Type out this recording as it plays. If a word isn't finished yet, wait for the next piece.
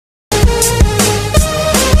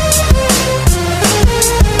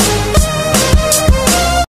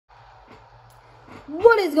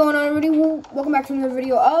What is going on, everybody? Welcome back to another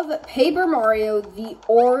video of Paper Mario, the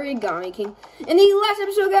Origami King. In the last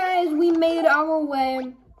episode, guys, we made our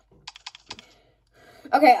way...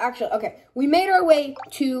 We made our way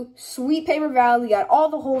to Sweet Paper Valley. We got all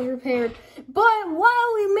the holes repaired. But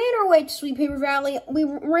while we made our way to Sweet Paper Valley, we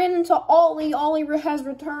ran into Ollie. Ollie has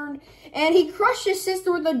returned, and he crushed his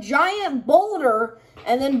sister with a giant boulder.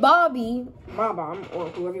 And then Bobby, Bob-Omb, or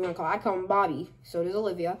whoever you want to call it, I call him Bobby, so does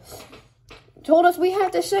Olivia, told us we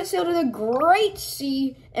had to set sail to the Great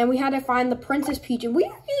Sea, and we had to find the Princess Peach. And we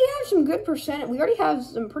actually have some good percent. We already have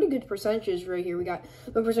some pretty good percentages right here. We got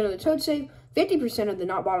 1% of the Toad Save, 50% of the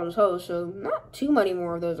Not Bottomless Hose, so not too many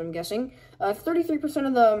more of those, I'm guessing. 33%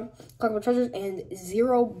 of the collectible treasures, and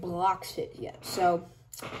 0 blocks hit yet. So,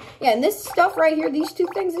 yeah, and this stuff right here, these two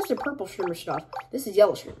things, this is purple streamer stuff. This is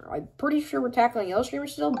yellow streamer. I'm pretty sure we're tackling yellow streamer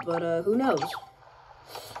still, but who knows?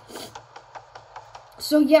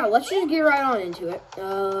 So, yeah, let's just get right on into it.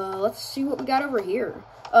 Let's see what we got over here.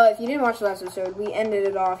 If you didn't watch the last episode, we ended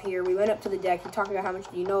it off here. We went up to the deck. We talked about how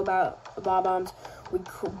much do you know about the Bob-Ombs. We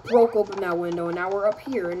broke open that window, and now we're up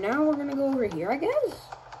here. And now we're going to go over here, I guess.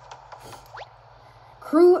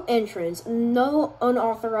 Crew entrance. No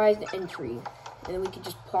unauthorized entry. And then we could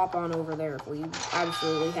just plop on over there if we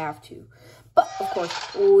absolutely have to. But, of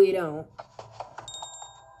course, we don't.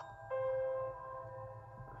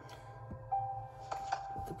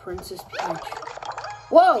 Princess Peach.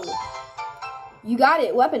 Whoa! You got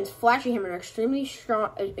it. Weapons. Flashy hammer. An extremely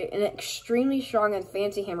strong and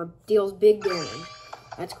fancy hammer. Deals big damage.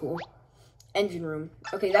 That's cool. Engine room.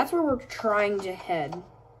 Okay, that's where we're trying to head.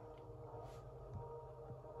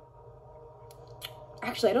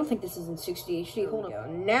 Actually, I don't think this is in 60 HD. Hold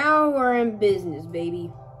on. Now we're in business,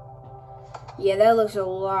 baby. Yeah, that looks a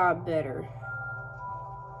lot better.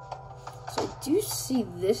 So I do see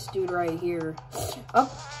this dude right here. Oh,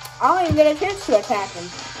 I didn't even get a chance to attack him.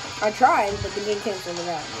 I tried, but the game canceled it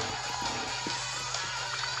out.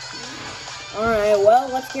 Alright, well,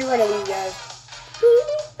 let's get rid of these guys.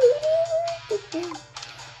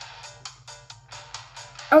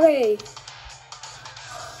 Okay.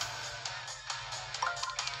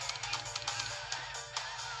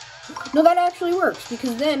 No, that actually works,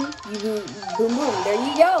 because then you boom, boom, boom. There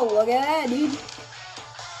you go. Look at that, dude.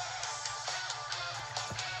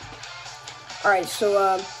 Alright,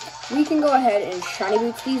 so, we can go ahead and shiny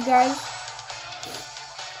boots these guys.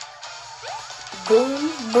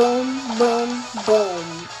 Boom, boom, boom,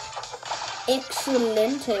 boom.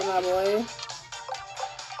 Excelente, my boy.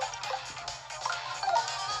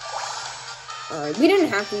 Alright, we didn't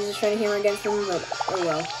have to use a shiny hammer against them, but, oh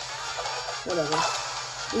well. Whatever.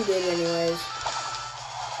 We did anyways.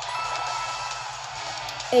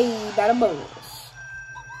 Hey, got a bonus.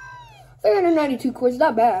 392 coins,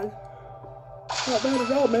 not bad. Not bad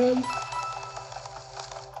at all, man.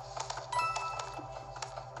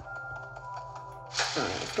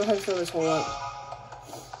 Alright, let's go ahead and fill this hole up.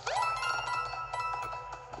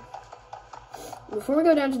 Before we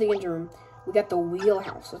go down to the engine room, we got the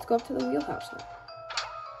wheelhouse. Let's go up to the wheelhouse now.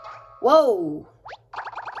 Whoa!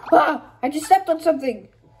 Ah! I just stepped on something!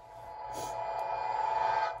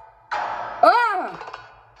 Ah!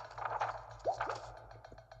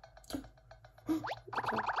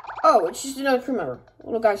 Oh, it's just another crew member.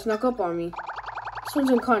 Little guy snuck up on me. This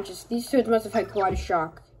one's unconscious. These toads must have had quite a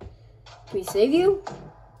shock. Can we save you?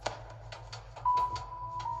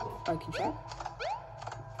 I can check.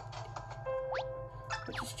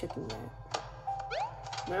 I'm just checking that.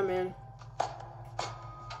 Nah, man.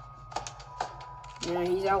 Yeah,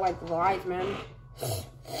 he's out like lights, man.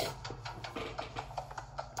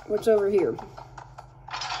 What's over here?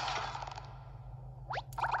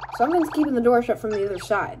 Someone's keeping the door shut from the other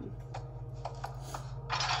side.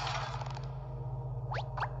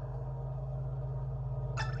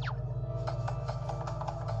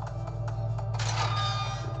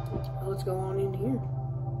 Let's go on in here.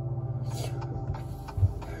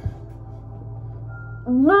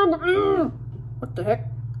 What the heck?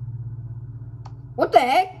 What the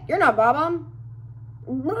heck? You're not Bob-Omb.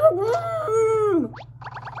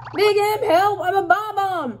 Big M, help! I'm a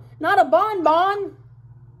Bob-Omb, not a Bon-Bon.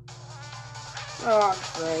 Oh,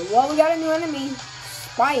 great. Well, we got a new enemy.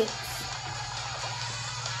 Spike.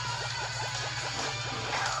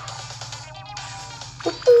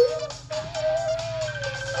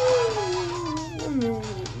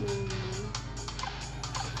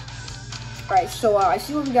 Alright, so I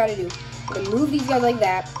see what we gotta do. We're gonna move these guys like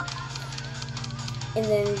that. And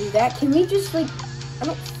then do that. Can we just, like, I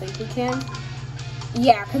don't think we can.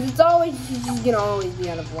 Yeah, because it's always, it's just gonna always be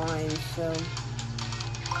out of line, so.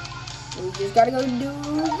 We just gotta go do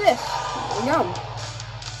this. There we go.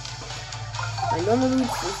 My normal moves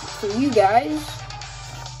for you guys.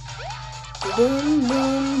 Boom,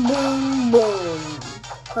 boom, boom, boom.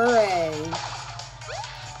 Hooray.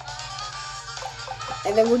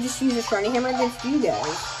 And then we'll just use a shiny hammer against you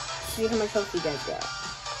guys. See how much health you guys got.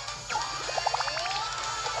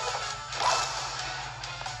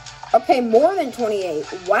 Okay, more than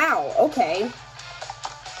 28. Wow, okay.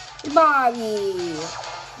 Bobby.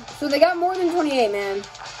 So they got more than 28, man.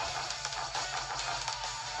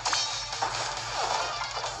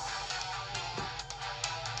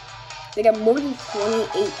 They got more than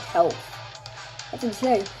 28 health. That's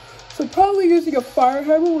insane. So probably using a fire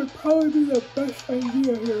hammer would probably be the best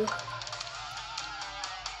idea here.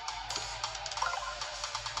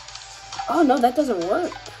 Oh no, that doesn't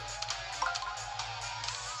work.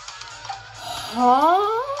 Huh?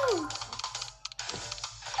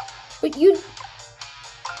 But you'd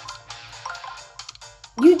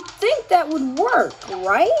think that would work,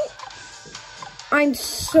 right? I'm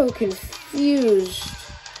so confused.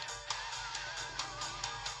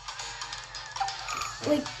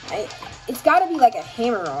 Like, it's gotta be like a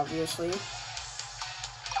hammer, obviously.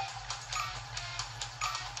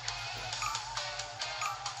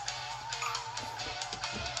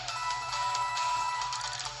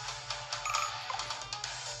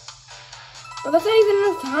 But that's not even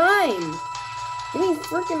enough time. Give me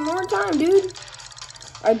freaking more time, dude.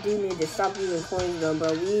 I do need to stop using coins though,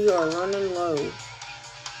 bro. We are running low.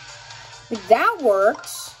 Like, that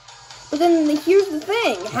works. But then here's the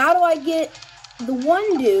thing. How do I get the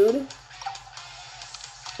one dude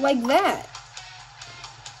like that?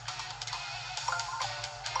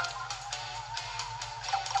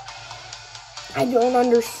 I don't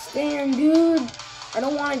understand, dude. I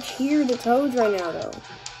don't want to cheer the Toads right now, though.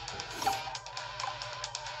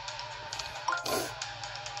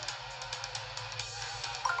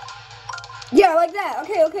 Yeah, like that.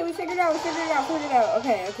 Okay, okay, we figured it out, figured it out.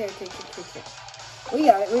 Okay. We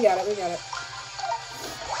got it.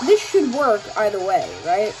 This should work either way,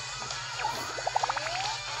 right?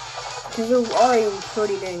 Because they're already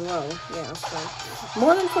pretty dang low. Yeah, so.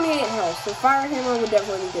 More than 28 health, so Fire Hammer would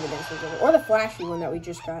definitely be good against this. Or the flashy one that we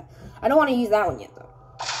just got. I don't want to use that one yet, though.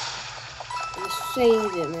 Just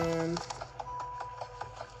save it, man.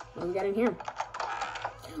 What do we got in here?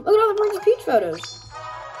 Look at all the Princess Peach photos.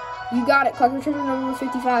 You got it. Collect return number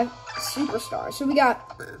 55 Superstar. So we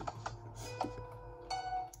got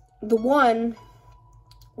the one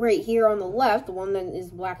right here on the left, the one that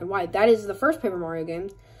is black and white. That is the first Paper Mario game.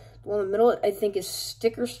 The one in the middle, I think, is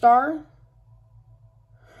Sticker Star.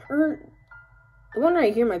 Or the one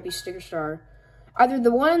right here might be Sticker Star. Either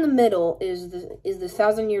the one in the middle is the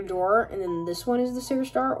 1,000-Year Door, and then this one is the Sticker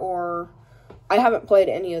Star, or I haven't played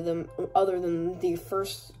any of them other than the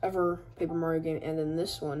first ever Paper Mario game, and then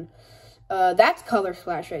this one. That's Color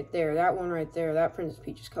Splash right there. That one right there. That Princess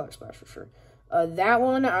Peach is Color Splash for sure. That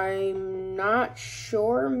one, I'm not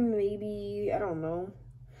sure. Maybe, I don't know.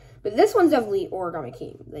 But this one's definitely Origami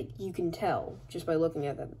King. Like, you can tell just by looking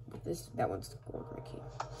at that. That one's Origami King.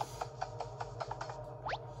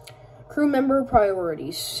 Crew member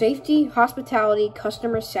priorities. Safety, hospitality,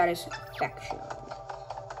 customer satisfaction.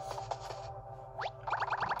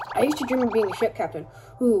 I used to dream of being a ship captain.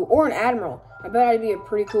 Ooh, or an admiral. I bet I'd be a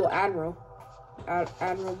pretty cool admiral.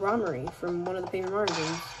 Admiral Brommery from one of the Paper Mario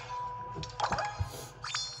games.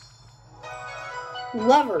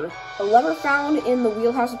 Lever. A lever found in the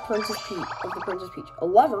wheelhouse of the Princess Peach. A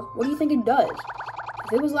lever? What do you think it does?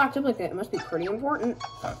 If it was locked up like that, it must be pretty important.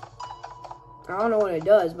 I don't know what it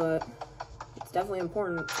does, but it's definitely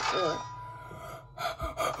important. Sure.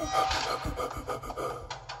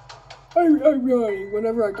 I'm yawning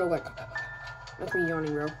whenever I go like... That's me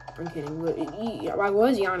yawning, bro. I'm kidding. I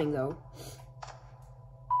was yawning, though.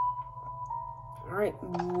 Alright.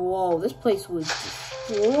 Whoa, this place was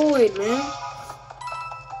destroyed, man.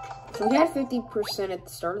 So we had 50% at the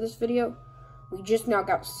start of this video. We just now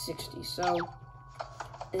got 60, so...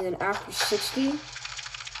 And then after 60...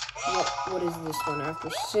 What is this one? After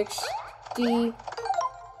 60...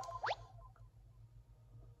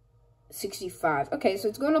 65. Okay, so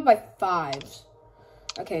it's going up by 5s.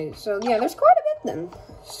 Okay, so yeah, there's quite a bit then.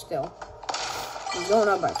 Still. It's going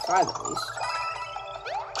up by 5 at least.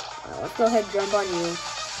 Alright, let's go ahead and jump on you.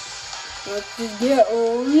 Let's just get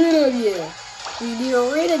rid of you. Just get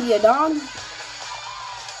rid of you, dog.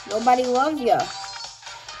 Nobody loves you.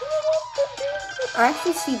 I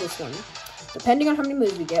actually see this one. Depending on how many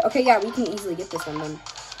moves we get. Okay, yeah, we can easily get this one then.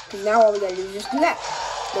 Because now all we gotta do is just do that.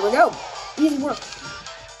 There we go. Easy work.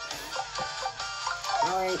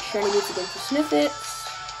 Alright, shiny boots against the Sniffits.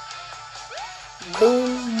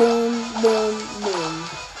 Boom, boom, boom, boom.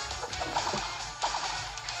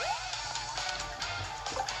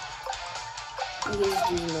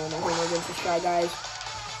 He's using normal hammer against the Shy Guys.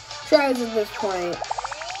 Shy Guys at this point,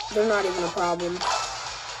 they're not even a problem.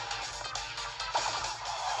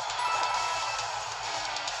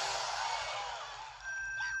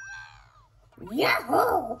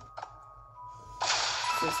 Yahoo!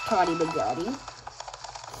 This is Toddy Bugatti.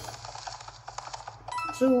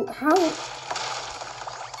 So, how...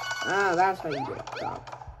 Ah, that's how you get up top.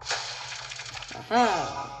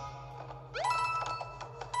 Aha!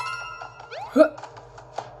 Huh.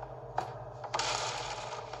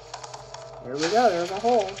 There we go, there's a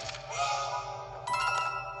hole.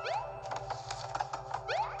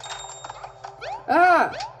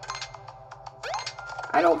 Ah!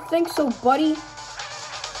 I don't think so, buddy.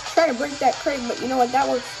 Try to break that crate, but you know what? That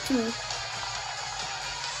works too.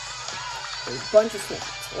 There's a bunch of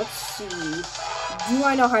things. Let's see. Do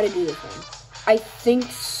I know how to do this one? I think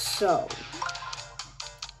so.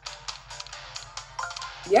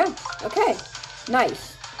 Yeah, okay.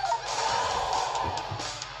 Nice.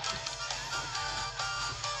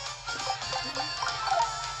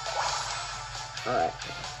 Alright.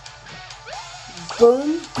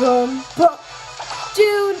 Boom, boom, boom.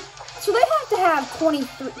 Dude, so they have to have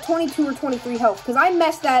 22 or 23 health, because I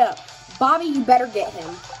messed that up. Bobby, you better get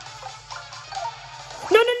him.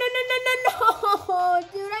 No, no, no, no, no, no, no!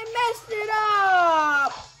 Dude, I messed it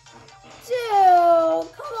up! Dude,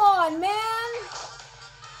 come on, man!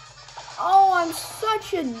 Oh, I'm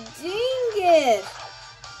such a dingus!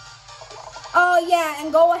 Oh, yeah,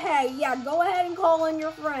 and go ahead. Yeah, go ahead and call in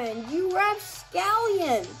your friend. You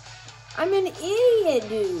rapscallion! I'm an idiot,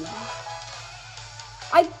 dude.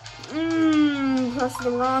 I pressed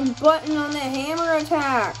the wrong button on the hammer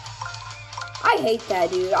attack. I hate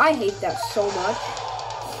that, dude. I hate that so much.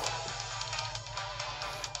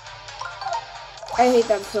 I hate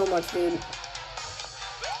that so much, dude.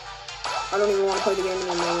 I don't even want to play the game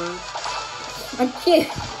anymore. I'm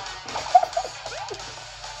kidding.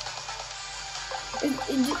 I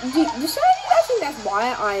think that's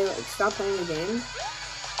why I like, stopped playing the game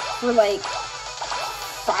for like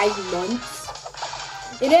 5 months.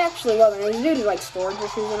 It actually wasn't. It was due to like storage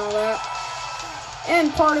issues and all that.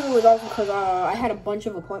 And part of it was also because I had a bunch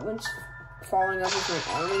of appointments following up with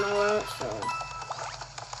my arm and all that, so.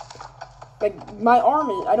 Like, my arm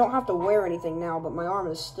is, I don't have to wear anything now, but my arm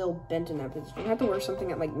is still bent in that position. I have to wear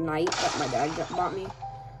something at, like, night that my dad bought me.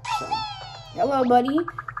 So, hello, buddy.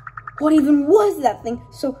 What even was that thing?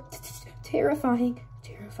 So, terrifying,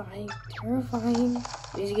 terrifying, terrifying.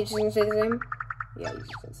 Is he just gonna say the same? Yeah, he's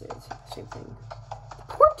just gonna say the same thing.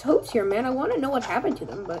 Poor Toad's here, man. I want to know what happened to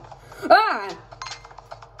them, but... Ah!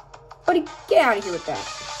 Buddy, get out of here with that.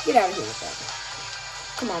 Get out of here with that.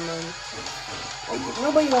 Come on, man.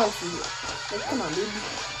 Nobody wants you here. Like, come on, dude.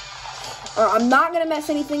 I'm not gonna mess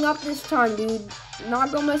anything up this time, dude.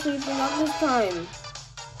 Not gonna mess anything up this time.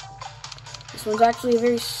 This one's actually a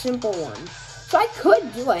very simple one. So I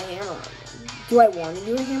could do a hammer on them. Do I want to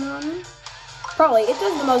do a hammer on them? Probably. It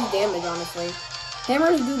does the most damage, honestly.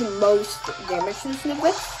 Hammers do the most damage to the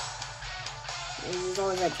snippets. And there's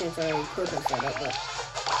always that chance that I could mess that up, but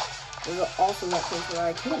there's also that chance that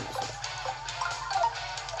I couldn't mess it up.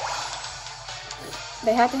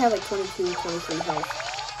 They have to have like 22, 23 health.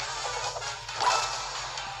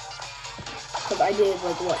 Because I did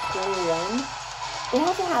like what, 21? They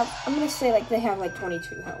have to have, I'm gonna say like they have like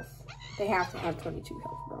 22 health. They have to have 22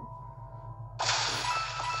 health, bro.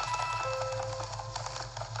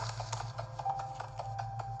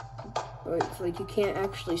 But it's like you can't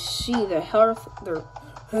actually see the health, their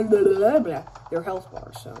health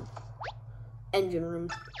bar, so. Engine room.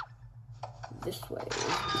 This way to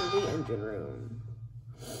the engine room.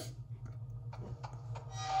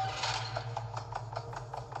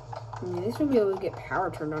 At least we'll be able to get power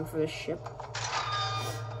turned on for this ship.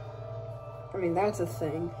 I mean, that's a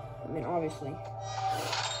thing. I mean, obviously.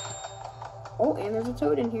 Oh, and there's a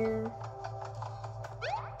toad in here.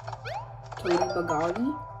 Toady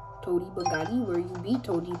Bugatti. Toady Bugatti, where you be,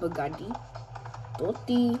 Toady Bugatti?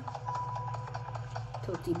 Toti.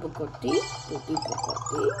 Toti Bugatti. Toti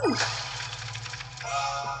Bugatti.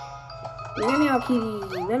 Meow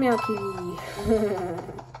kitty. Meow kitty.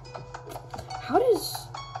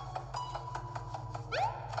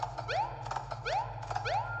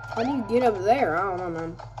 How do you get up there? I don't know,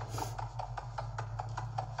 man.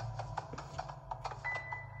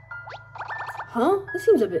 Huh? This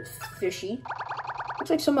seems a bit fishy. Looks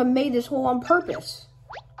like someone made this hole on purpose.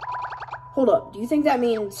 Hold up. Do you think that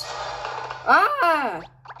means... Ah!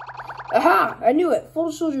 Aha! I knew it.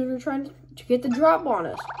 Folded soldiers were trying to get the drop on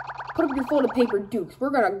us. Put up your folded paper, Dukes. We're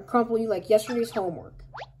gonna crumple you like yesterday's homework.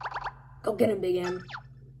 Go get him, Big M.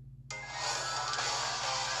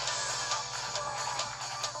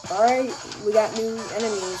 Alright, we got new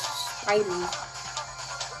enemies. Spiders.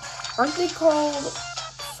 Aren't they called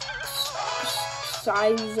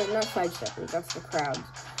not side steppers, that's the crowds.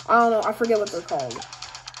 I don't know, I forget what they're called.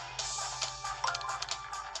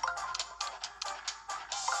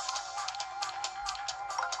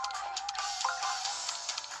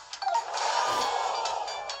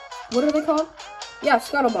 What are they called? Yeah,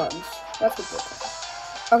 scuttlebugs. That's what they're called.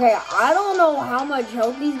 Okay, I don't know how much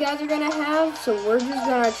health these guys are gonna have, so we're just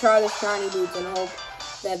gonna try the shiny boots and hope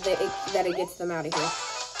that it gets them out of here.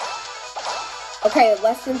 Okay,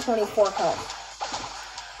 less than 24 health.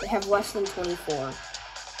 They have less than 24.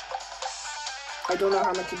 I don't know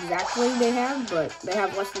how much exactly they have, but they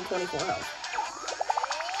have less than 24 health.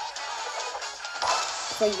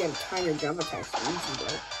 It's like you get timer jump attacks easy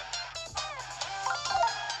though.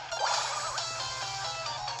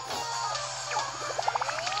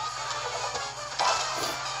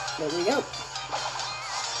 There we go.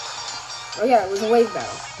 Oh yeah, it was a wave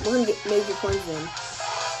battle. We're gonna get major coins in.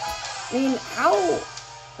 I mean, how?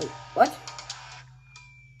 Wait, what?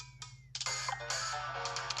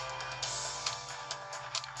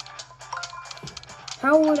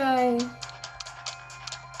 How would I?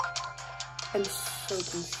 I'm so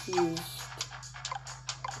confused.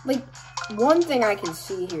 Like, one thing I can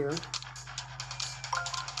see here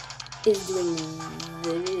is doing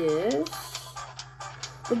this,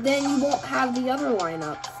 but then you won't have the other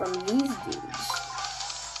lineup from these dudes.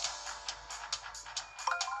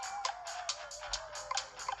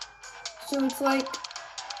 So it's like,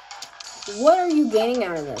 what are you gaining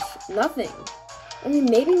out of this? Nothing. I mean,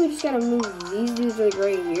 maybe we just gotta move these dudes like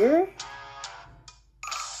right here.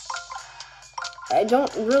 I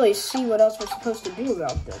don't really see what else we're supposed to do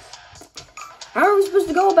about this. How are we supposed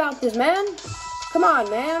to go about this, man? Come on,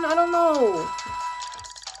 man. I don't know.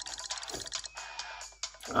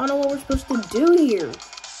 I don't know what we're supposed to do here.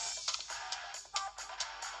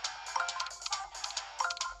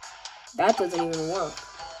 That doesn't even work.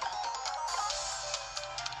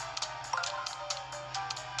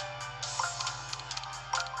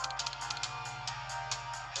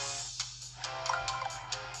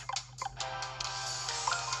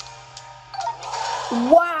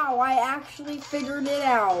 Wow, I actually figured it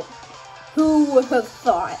out. Who would have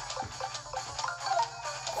thought?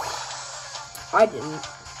 I didn't.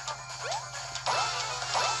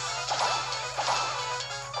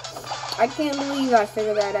 I can't believe I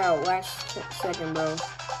figured that out last second, bro.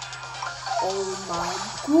 Oh my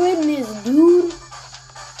goodness, dude.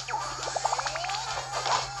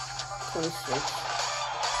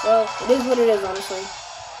 26. Well, it is what it is, honestly.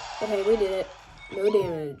 But hey, we did it. No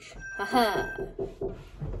damage. Haha.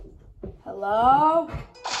 Hello?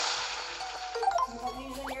 You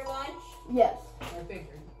using your lunch? Yes. I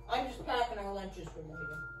figured. I'm just packing our lunches for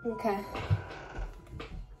later. Okay.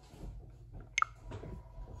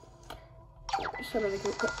 So really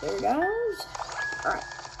quick, there it goes. Alright.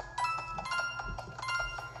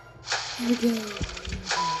 Here we go.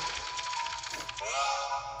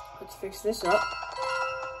 Let's fix this up.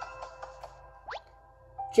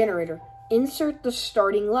 Generator. Insert the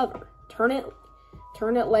starting lever. Turn it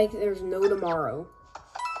like there's no tomorrow.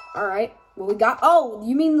 Alright. Well, we got... Oh,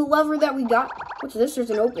 you mean the lever that we got? What's this? There's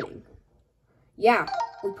an opening. Yeah.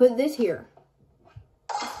 We put this here.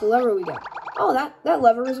 That's the lever we got. Oh, that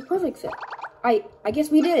lever is a perfect fit. I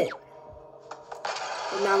guess we did it.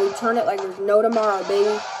 And now we turn it like there's no tomorrow,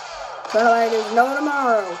 baby. Turn it like there's no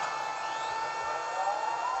tomorrow.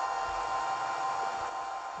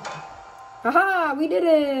 Haha, we did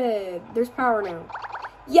it. There's power now.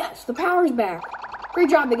 Yes, the power's back.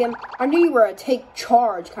 Great job again. I knew you were a take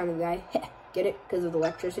charge kind of guy. Get it? Because of the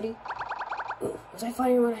electricity? Ooh, was I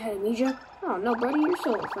funny when I had amnesia? Oh, no, buddy, you're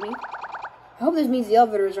still funny. I hope this means the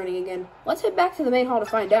elevator is running again. Let's head back to the main hall to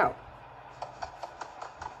find out.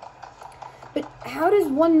 But how does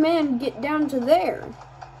one man get down to there?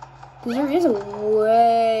 Because there is a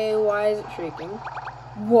way... Why is it shaking?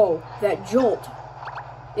 Whoa, that jolt.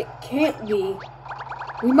 It can't be.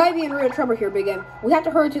 We might be in real trouble here, Big M. We have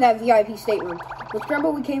to hurry to that VIP stateroom. Let's grab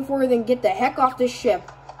what we came for, then get the heck off this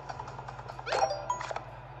ship.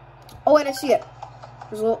 Oh, wait, I see it.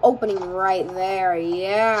 There's a little opening right there.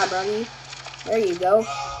 Yeah, buddy. There you go.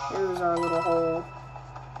 There's our little hole.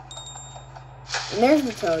 And there's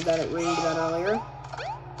the toad that it ringed about earlier.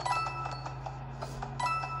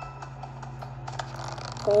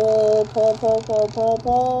 Pull, pull, pull, pull, pull,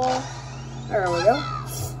 pull. There we go.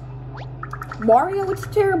 Mario, it's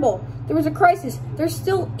terrible. There was a crisis. There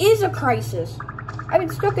still is a crisis. I've been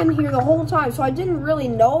stuck in here the whole time, so I didn't really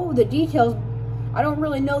know the details. I don't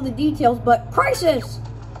really know the details, but crisis!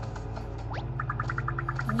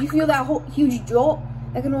 Did you feel that whole huge jolt?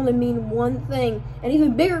 That can only mean one thing. An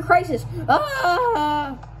even bigger crisis.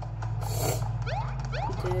 Ah!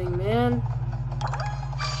 Dang, man.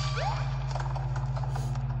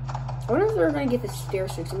 I wonder if they're gonna get the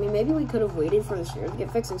stairs fixed. I mean, maybe we could have waited for the stairs to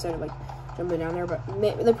get fixed instead of like jumping down there, but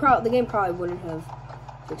the game probably wouldn't have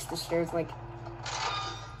fixed the stairs like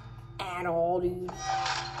at all, dude.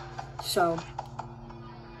 So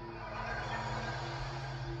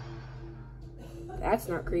that's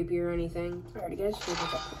not creepy or anything. Alright, guys,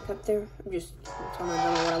 up there. I'm just telling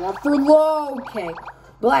them what I want for low. Okay,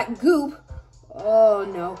 black goop. Oh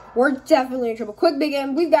no, we're definitely in trouble. Quick, Big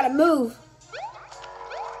M, we've got to move.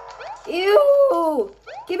 Ew!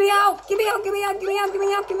 Get me out! Get me out! Get me out! Get me out! Get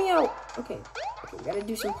me out! Get me out! Okay, we gotta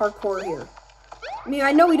do some parkour here. I mean,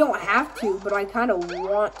 I know we don't have to, but I kind of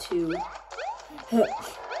want to. Get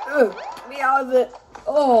me out of it!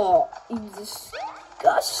 Oh,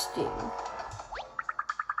 disgusting!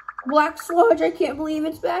 Black sludge! I can't believe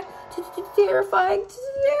it's back! Terrifying!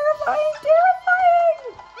 Terrifying!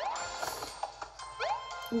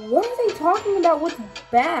 Terrifying! What are they talking about with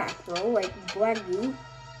back, bro? Like black goo?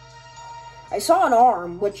 I saw an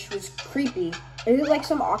arm, which was creepy. Is it like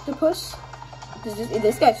some octopus?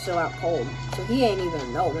 This guy's still out cold, so he ain't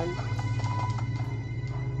even know, man.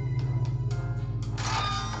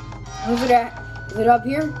 Where's it at? Is it up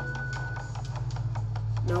here?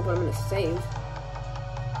 No, but I'm gonna save.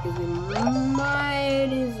 Because we might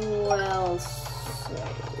as well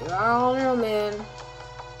save. I don't know, man.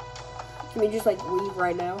 Can we just like leave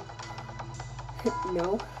right now?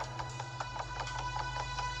 No.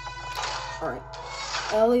 Alright.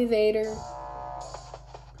 Elevator.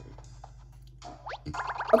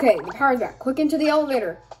 Okay, the power's back. Quick into the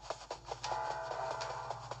elevator.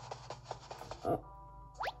 Oh.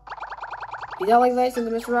 He's not like that, so the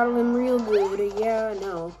Mr. Rattle him real good. Yeah, I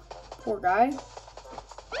know. Poor guy.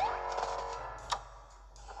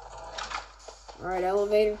 Alright,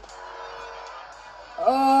 elevator.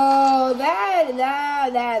 Oh, that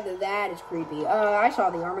is creepy. I saw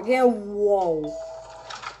the arm again. Whoa.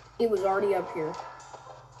 It was already up here.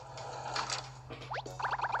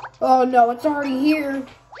 Oh no, it's already here.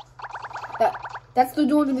 That's the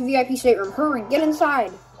door to the VIP stateroom. Hurry, get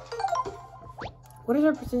inside. What is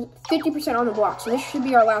our percent? 50% on the block. So this should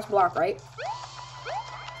be our last block, right?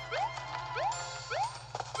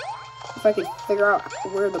 If I could figure out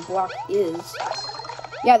where the block is.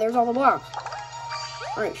 Yeah, there's all the blocks.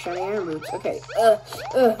 Alright, shiny iron boots. Okay.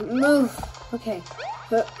 Move. Okay.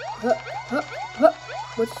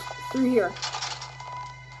 What's through here?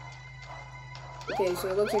 Okay, so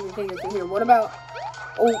it looks like we can get through here. What about...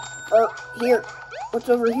 Oh, here. What's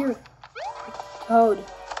over here? Toad.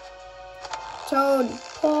 Toad.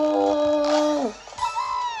 Pull.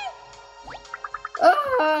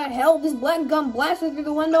 Ah, hell, this black gum blasted through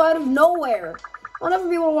the window out of nowhere. I'll never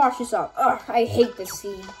be able to wash this up. Ugh, I hate the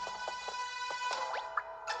sea.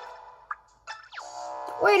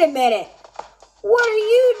 Wait a minute. What are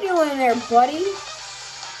you doing there, buddy?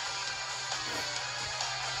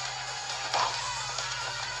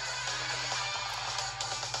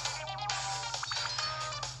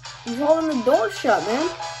 He's holding the door shut, man.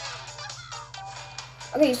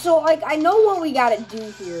 Okay, so, like, I know what we gotta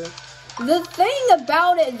do here. The thing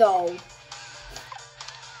about it, though,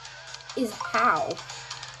 is how.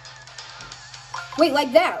 Wait,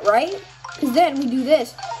 like that, right? Because then we do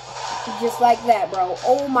this. Just like that, bro.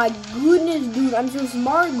 Oh my goodness, dude. I'm so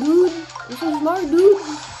smart, dude. I'm so smart, dude.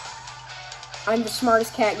 I'm the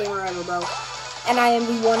smartest cat gamer ever, bro. And I am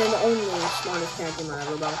the one and only smartest cat gamer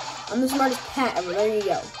ever, bro. I'm the smartest cat ever. There you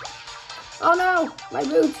go. Oh no, my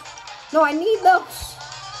boots. No, I need those.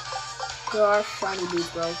 Gosh, shiny boots,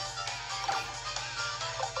 bro.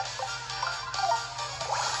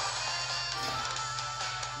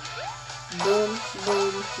 Boom,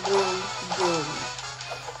 boom, boom, boom.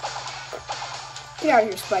 Get out of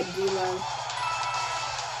here, Spidey, man.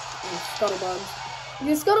 Scuttlebugs.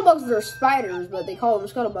 The scuttlebugs are spiders, but they call them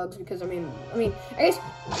scuttlebugs because, I mean,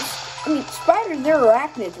 spiders, they're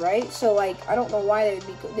arachnids, right? So, like, I don't know why they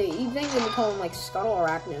would be, you think they would call them, like, scuttle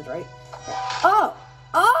arachnids, right? Oh,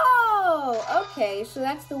 okay, so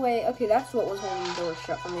that's the way, okay, that's what was holding the door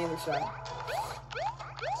shut from the other side.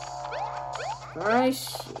 I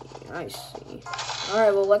see.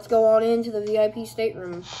 Alright, well, let's go on into the VIP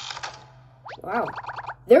stateroom. Wow.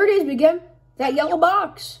 There it is, Big M. That yellow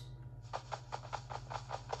box.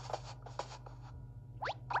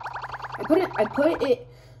 I put it,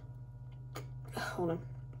 hold on.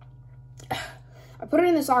 I put it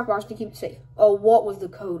in the sock box to keep it safe. Oh, what was the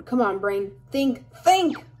code? Come on, brain. Think.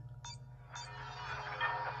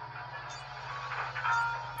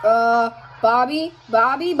 Bobby,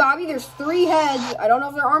 there's 3 heads. I don't know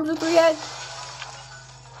if their arms are 3 heads.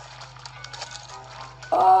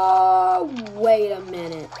 Oh, wait a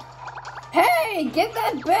minute. Hey, get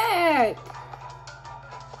that back.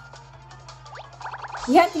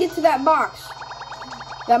 We have to get to that box.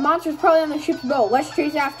 That monster's probably on the ship's boat. Let's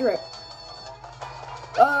chase after it.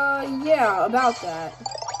 Yeah, about that.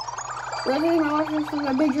 Resident my life from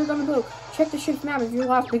a big jerk on the boat. Check the ship's map if you're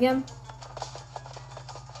lost again.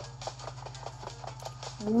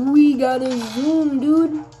 We gotta zoom,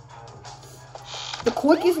 dude. The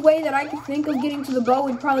quickest way that I can think of getting to the boat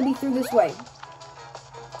would probably be through this way.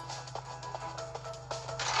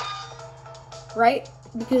 Right?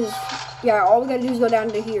 Because, yeah, all we gotta do is go down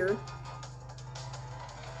to here.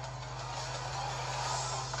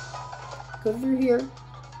 Go through here.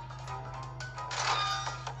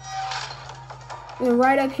 And then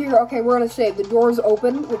right up here, okay, we're gonna save. The door's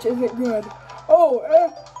open, which isn't good. Oh,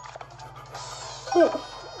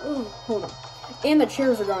 hold on. And the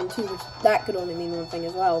chairs are gone too, which that could only mean one thing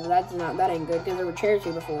as well, but that ain't good, because there were chairs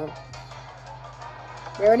here before.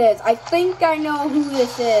 There it is. I think I know who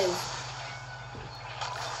this is.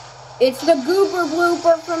 It's the Gooper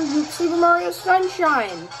Blooper from Super Mario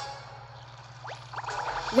Sunshine.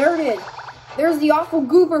 There it is. There's the awful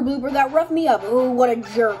Gooper Blooper that roughed me up. Ooh, what a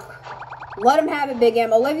jerk. Let him have it, Big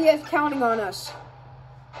M. Olivia is counting on us.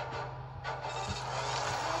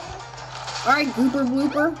 Alright, Gooper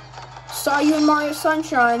Blooper. Saw you in Mario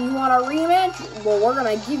Sunshine. You want a rematch? Well, we're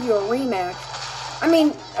gonna give you a rematch. I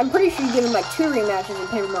mean, I'm pretty sure you give him like 2 rematches in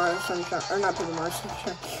Paper Mario Sunshine, or not Paper Mario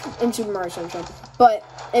Sunshine, in Super Mario Sunshine. But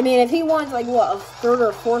I mean, if he wants like what, a 3rd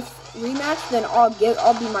or 4th rematch, then I'll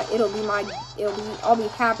be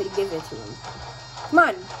happy to give it to him. Come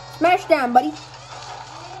on, smash down, buddy.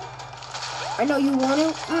 I know you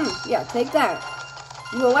want to. Yeah, take that.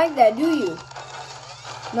 You don't like that, do you?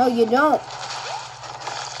 No, you don't.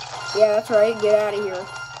 Yeah, that's right. Get out of here.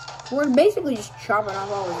 We're basically just chopping off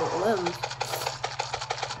all of his limbs.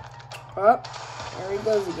 Oh, there he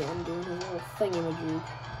goes again, doing his little thingamajig.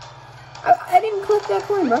 I didn't click that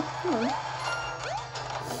coin, bro. Come on.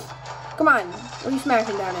 Come on. What are you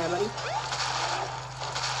smashing down at, buddy?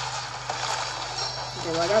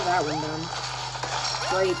 Okay, well, I got that one done.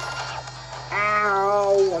 Break.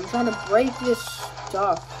 Ow! I'm trying to break this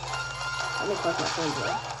stuff. Let me collect my coins,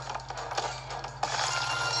 though.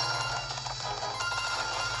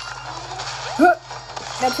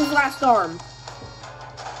 That's his last arm.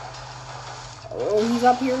 Oh, he's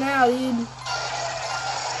up here now, dude.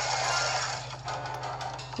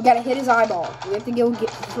 We gotta hit his eyeball. We have to go get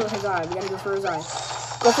for his eye. We gotta go for his eye.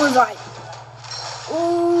 Go for his eye.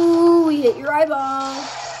 Ooh, we hit your eyeball.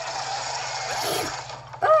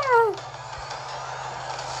 Ah!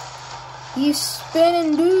 He's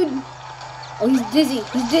spinning, dude. Oh, he's dizzy.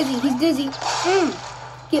 He's dizzy. He's dizzy.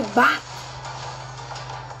 Get bopped.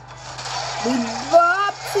 We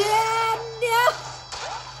bopped him. No.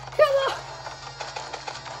 Come on.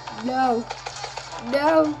 No.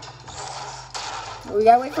 No. We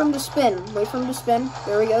gotta wait for him to spin. Wait for him to spin.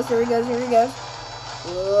 There he goes. There he goes. Here he goes.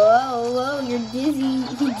 Whoa, whoa, you're dizzy.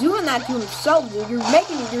 He's doing that to himself, dude. You're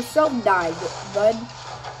making yourself die, bud.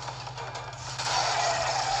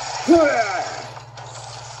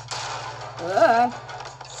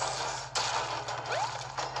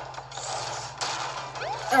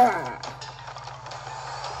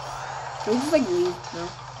 Can we just like leave? No?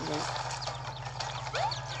 Okay.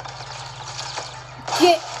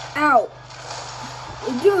 Get out!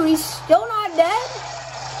 Dude, he's still not dead?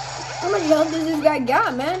 How much health does this guy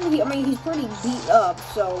got, man? I mean, he's pretty beat up,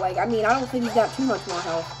 so, like, I mean, I don't think he's got too much more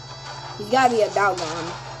health. He's gotta be about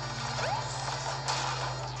gone.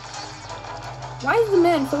 Why is the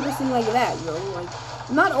man focusing like that, yo? Like,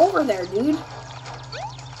 I'm not over there, dude.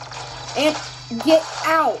 And get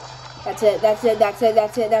out! That's it, that's it, that's it,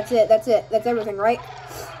 that's it, that's it, that's it. That's everything, right?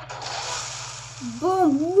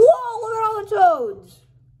 Boom! Whoa, look at all the toads!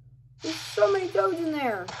 There's so many toads in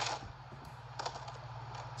there.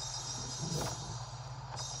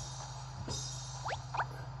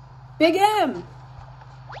 Big M!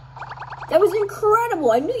 That was incredible!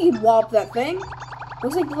 I knew you'd wallop that thing.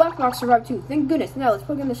 Looks like the left box survived too. Thank goodness. Now let's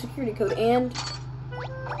plug in the security code and...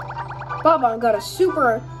 Baba got a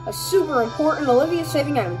super important Olivia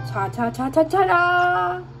saving item.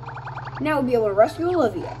 Ta-ta-ta-ta-ta-da! Now we'll be able to rescue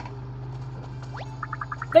Olivia.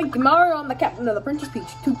 Thank you, Mario. I'm the captain of the Princess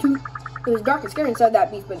Peach. Toot toot. It was dark and scary inside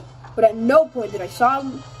that beast, but at no point did I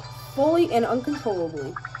sob fully and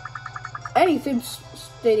uncontrollably. Any fibs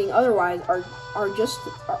stating otherwise are just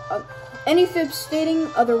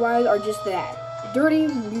that. Dirty,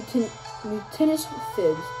 mutinous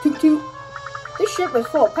fibs. Toot toot. This ship is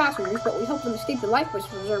full of passengers, but we help them escape in lifeboats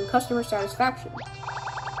to preserve customer satisfaction.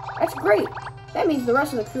 That's great. That means the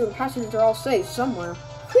rest of the crew and passengers are all safe somewhere.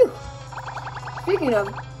 Phew. Speaking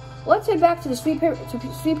of, let's head back to the Sweet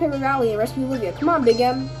Paper Valley and rescue Olivia. Come on, Big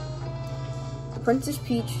M. The Princess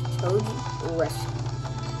Peach, Toad's rescue.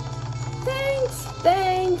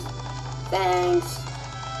 Thanks.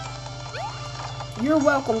 You're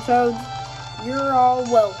welcome, Toads. You're all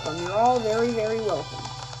welcome. You're all very, very welcome.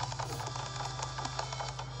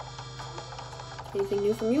 Anything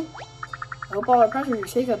new from you? I hope all our passengers are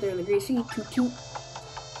safe out there in the great sea. Toot toot.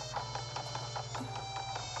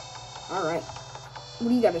 Alright. What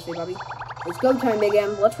do you got to say, Bobby? It's go time, Big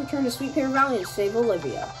M. Let's return to Sweet Paper Valley and save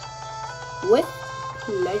Olivia. With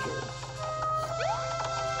pleasure.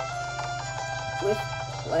 With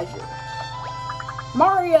pleasure.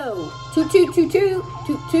 Mario! Toot toot toot toot!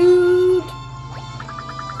 Toot toot!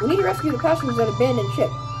 We need to rescue the passengers on an abandoned ship.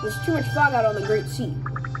 There's too much fog out on the Great Sea.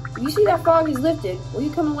 If you see that fog is lifted, will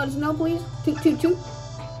you come and let us know, please? Toot toot toot!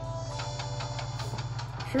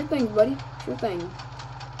 Sure thing, buddy. Sure thing.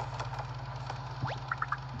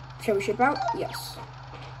 Shall we ship out? Yes.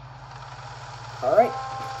 Alright.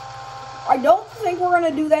 I don't think we're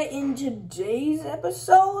going to do that in today's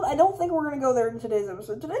episode. I don't think we're going to go there in today's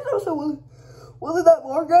episode. Today's episode wasn't that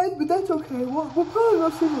long, guys, but that's okay. We'll probably go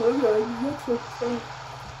see the next episode.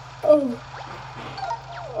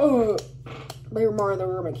 Paper Mario the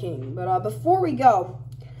Origami King. But before we go,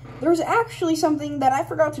 there's actually something that I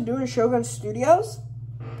forgot to do in Shogun Studios.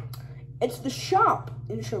 It's the shop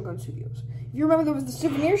in Shogun Studios. If you remember, there was the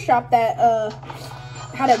souvenir shop that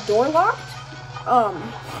had a door locked.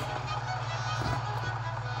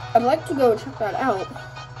 I'd like to go check that out.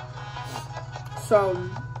 So,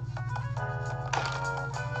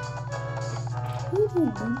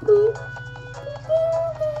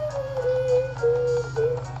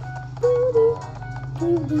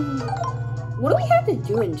 what do we have to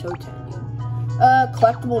do in Toad Town, dude?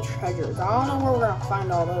 Collectible treasures. I don't know where we're gonna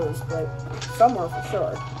find all those, but somewhere for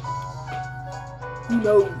sure. Who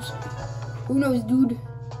knows? Who knows, dude?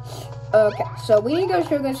 Okay, so we need to go to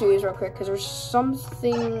Shogun Studios real quick because there's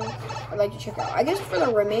something I'd like to check out. I guess for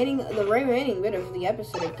the remaining bit of the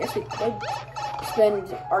episode, I guess we could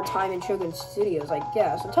spend our time in Shogun Studios, I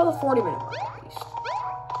guess, until the 40-minute mark at least.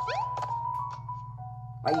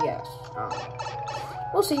 I guess.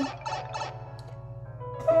 We'll see.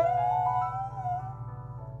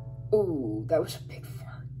 Ooh, that was a big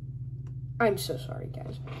fart. I'm so sorry,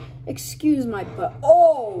 guys. Excuse my butt.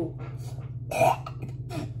 Oh!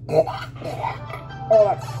 Oh,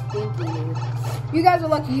 that's stinky. You guys are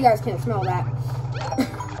lucky you guys can't smell that.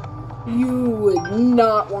 You would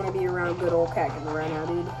not want to be around good old cat right now,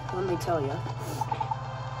 dude. Let me tell you.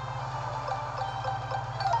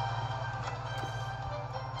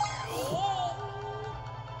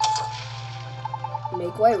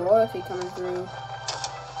 Make way, royalty coming through.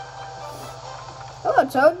 Hello,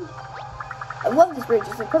 Toad. I love this bridge.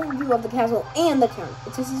 It's a perfect view of the castle and the town.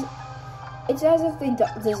 It's as if they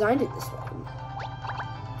designed it this way.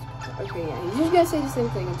 Okay, yeah, he's just gonna say the same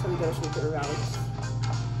thing until we go to Sweet Paper Valley.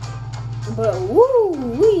 But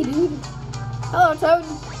woo-wee, dude. Hello, Toad.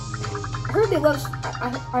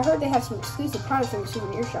 I heard they have some exclusive products in the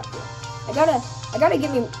souvenir shop here. I gotta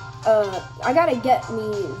get me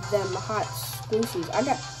them hot squishies.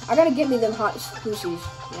 I gotta get me them hot squishies.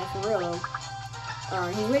 Yeah, for real though.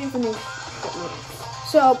 Alright, he's waiting for me.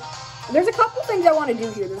 So, there's a couple things I want to do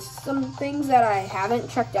here. There's some things that I haven't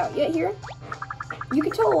checked out yet here. You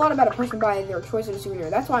can tell a lot about a person by their choice of a souvenir.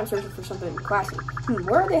 That's why I'm searching for something classy.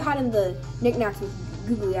 Where are they hiding the knickknacks with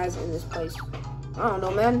googly eyes in this place? I don't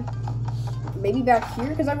know, man. Maybe back here?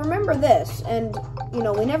 Because I remember this, and, you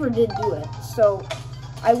know, we never did do it. So,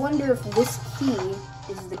 I wonder if this key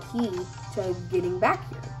is the key to getting back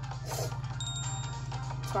here.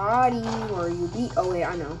 Toddy, where you be? Oh, wait,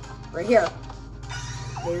 I know. Right here.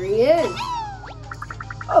 There he is.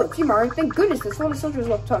 Oh, gee, Mario, thank goodness this one of the soldiers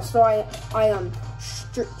looked tough, so I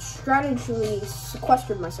strategically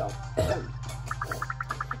sequestered myself.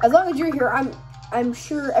 As long as you're here, I'm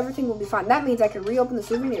sure everything will be fine. That means I can reopen the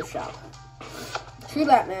souvenir shop. True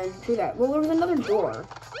that, man. True that. Well, there was another door.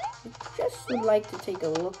 I just would like to take a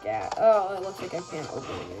look at. Oh, it looks like I can't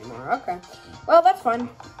open it anymore. Okay. Well, that's fine.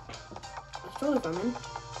 That's totally fine, man.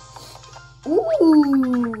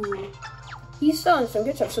 Ooh. He's selling some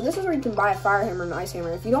good stuff. So this is where you can buy a fire hammer and an ice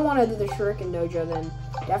hammer. If you don't want to do the Shuriken Dojo, then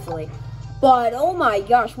definitely. But, oh my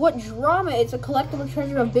gosh, what drama. It's a collectible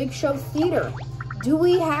treasure of Big Show Theater. Do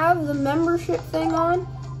we have the membership thing on?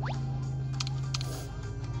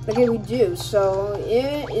 Okay, we do. So,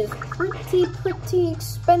 it is pretty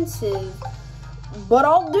expensive. But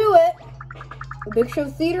I'll do it. Big Show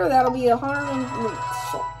Theater, that'll be 100 and...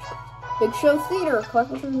 Big Show Theater,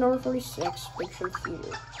 collectible number 46. Big Show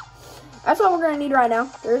Theater. That's all we're gonna need right now.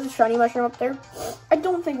 There is a shiny mushroom up there. I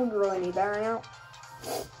don't think we really need that right now.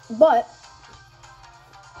 But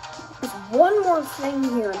there's one more thing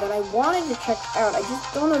here that I wanted to check out. I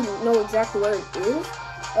just don't know exactly where it is.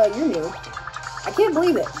 You're new. I can't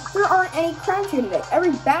believe it. There aren't any crabs here today.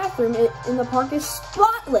 Every bathroom in the park is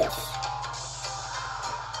spotless.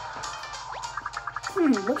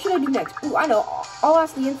 What should I do next? Ooh, I know. I'll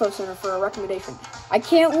ask the info center for a recommendation. I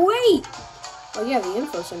can't wait. Oh yeah, the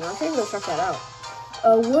info center. I'm trying to go check that out.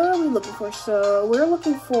 What are we looking for? So we're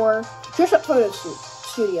looking for dress up photo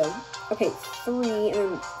studio. Okay, 3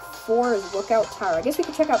 and 4 is lookout tower. I guess we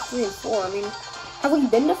can check out 3 and 4. I mean, have we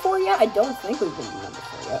been to 4 yet? I don't think we've been to number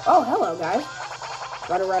 4 yet. Oh, hello guys.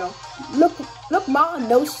 Rattle. Look, Ma,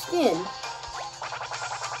 no skin.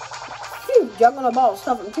 Phew, juggling a ball,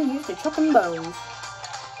 stuff. I'm too used to chucking bones.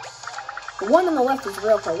 The one on the left is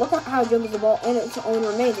real pro. Look at how it juggles the ball and its own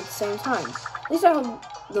remains at the same time. At least I hope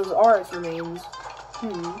those are its remains.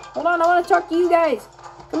 Hold on, I want to talk to you guys.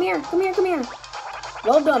 Come here.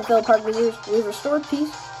 Well done, fellow park visitors. You've restored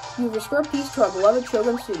peace to our beloved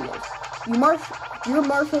children's studios. Your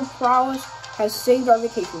martial prowess has saved our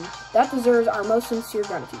vacation. That deserves our most sincere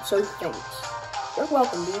gratitude. So thanks. You're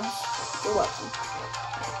welcome, dudes. You're welcome.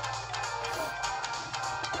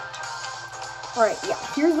 Alright, yeah,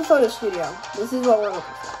 here's the photo studio. This is what we're looking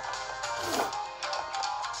for.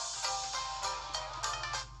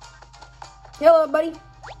 Hello, buddy.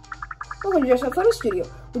 Welcome to Dress Up Photo Studio.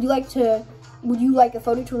 Would you like a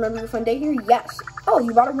photo to remember your fun day here? Yes. Oh,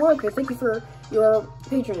 you bought a royalty. Thank you for your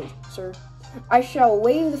patronage, sir. I shall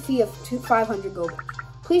waive the fee of 500 gold.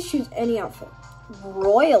 Please choose any outfit.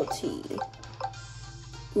 Royalty.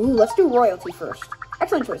 Ooh, let's do royalty first.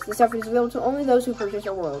 Excellent choice. This outfit is available to only those who purchase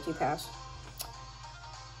a royalty pass.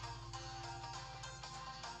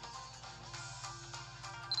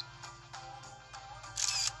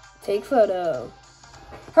 Take photo.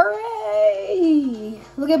 Hooray!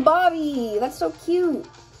 Look at Bobby. That's so cute.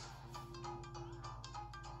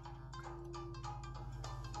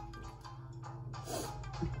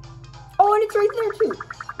 Oh, and it's right there too.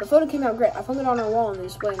 The photo came out great. I found it on our wall and the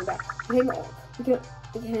display in the back. We can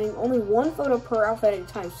hang only one photo per outfit at a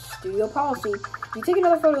time. Studio policy. If you take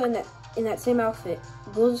another photo in that same outfit,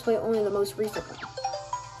 we'll display only the most recent one.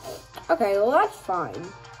 Okay, well that's fine.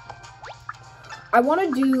 I want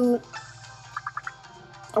to do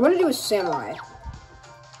a samurai.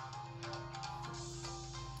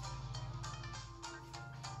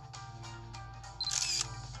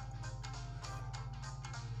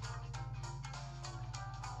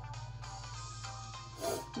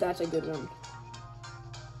 That's a good one.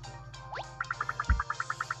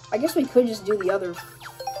 I guess we could just do the other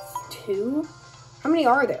 2. How many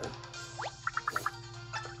are there?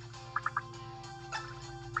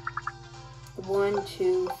 1,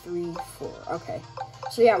 2, 3, 4. Okay.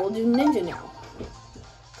 So yeah, we'll do ninja now.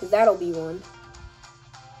 Because that'll be one.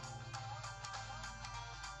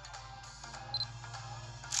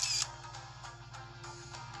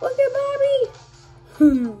 Look at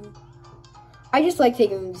Bobby! I just like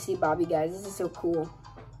taking them to see Bobby, guys. This is so cool.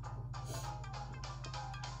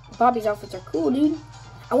 Bobby's outfits are cool, dude.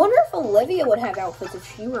 I wonder if Olivia would have outfits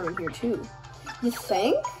if she were in here too. You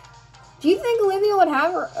think? Do you think Olivia would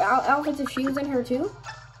have her outfits if she was in here too?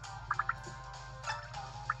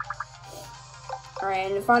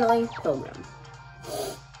 Alright, and finally, Pilgrim.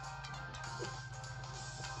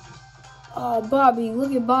 Oh, Bobby.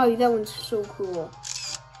 Look at Bobby. That one's so cool.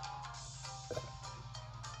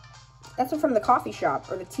 That's from the coffee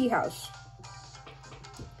shop, or the tea house.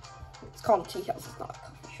 It's called a tea house. It's not a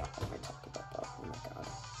coffee shop. What am I talking about, though? Oh, my God.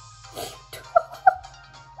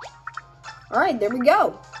 Alright, there we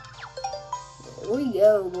go. There we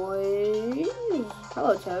go, boys.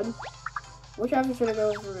 Hello, Toad. Which outfit should I go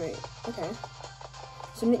with for me? Okay.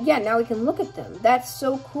 So, yeah, now we can look at them. That's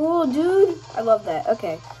so cool, dude. I love that.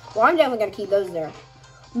 Okay. Well, I'm definitely going to keep those there.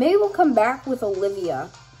 Maybe we'll come back with Olivia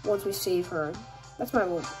once we save her. That might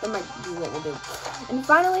be what we'll do. And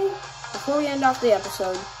finally, before we end off the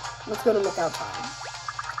episode, let's go to lookout time.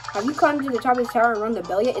 Have you climbed to the top of the tower and rung the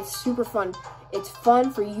bell yet? It's super fun. It's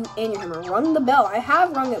fun for you and your hammer. Rung the bell. I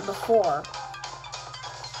have rung it before.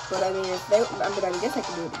 But I mean, but I guess I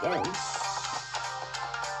can do it again.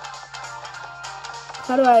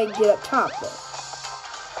 How do I get up top,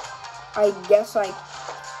 though? I guess I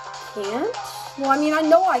can't? Well, I mean, I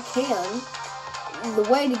know I can. The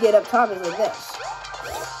way to get up top is like this.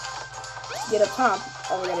 To get up top,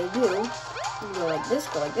 all we gotta do is go like this,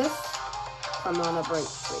 come on up right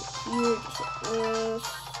here, just like this.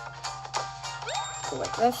 go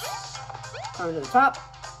like this. Come to the top.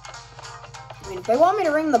 I mean, if they want me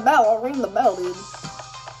to ring the bell, I'll ring the bell, dude.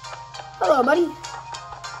 Hello, buddy.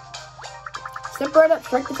 Step right up,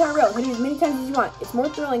 strike the tower rail, hit it as many times as you want. It's more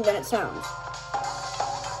thrilling than it sounds.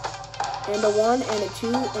 And a 1, and a 2,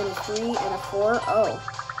 and a 3, and a 4. Oh.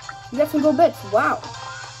 You got some gold bits. Wow.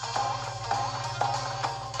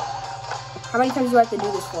 How many times do I have to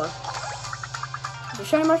do this for? The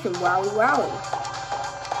shiny mushroom. Wowie, wowie.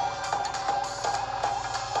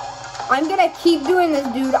 I'm gonna keep doing this,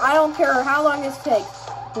 dude. I don't care how long this takes.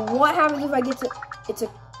 But what happens if I get to... It's a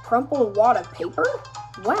crumpled wad of paper?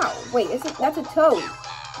 Wow. Wait, that's a toad.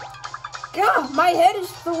 God, my head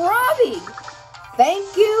is throbbing.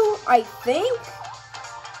 Thank you, I think.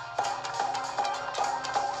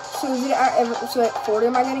 So is it so at 40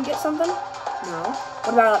 am I gonna get something? No.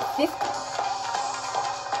 What about 50?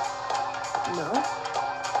 No.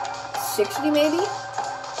 60 maybe?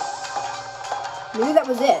 Maybe that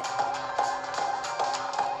was it.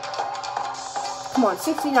 Come on,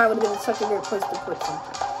 69 would have been such a great place to put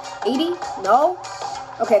something. 80? No?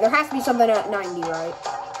 Okay, there has to be something at 90, right?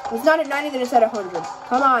 If it's not at 90, then it's at 100.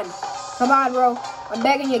 Come on. Come on, bro. I'm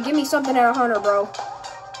begging you. Give me something at 100, bro.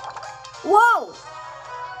 Whoa!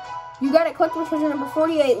 You got it. Collect treasure number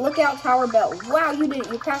 48. Lookout Tower Bell. Wow, you did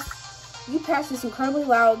it. You passed this incredibly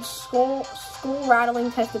loud,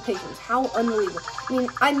 skull-rattling test of patience. How unbelievable.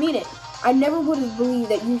 I mean it. I never would have believed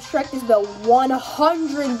that you struck this bell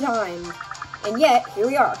 100 times. And yet, here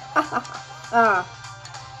we are.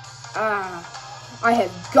 I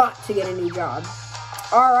have got to get a new job.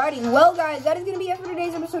 Alrighty, well guys, that is going to be it for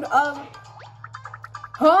today's episode of...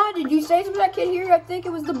 Huh? Did you say something? I can't hear you. I think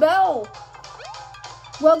it was the bell.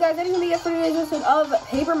 Well guys, that is going to be it for today's episode of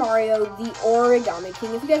Paper Mario, the Origami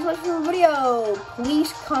King. If you guys watched the video,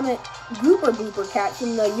 please comment Gooper Blooper Cats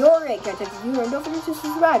in the Your Cat text if you and don't forget to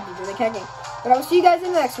subscribe to the Cat Game. But I will see you guys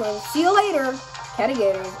in the next one. See you later, Catty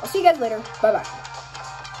Gators. I'll see you guys later. Bye-bye.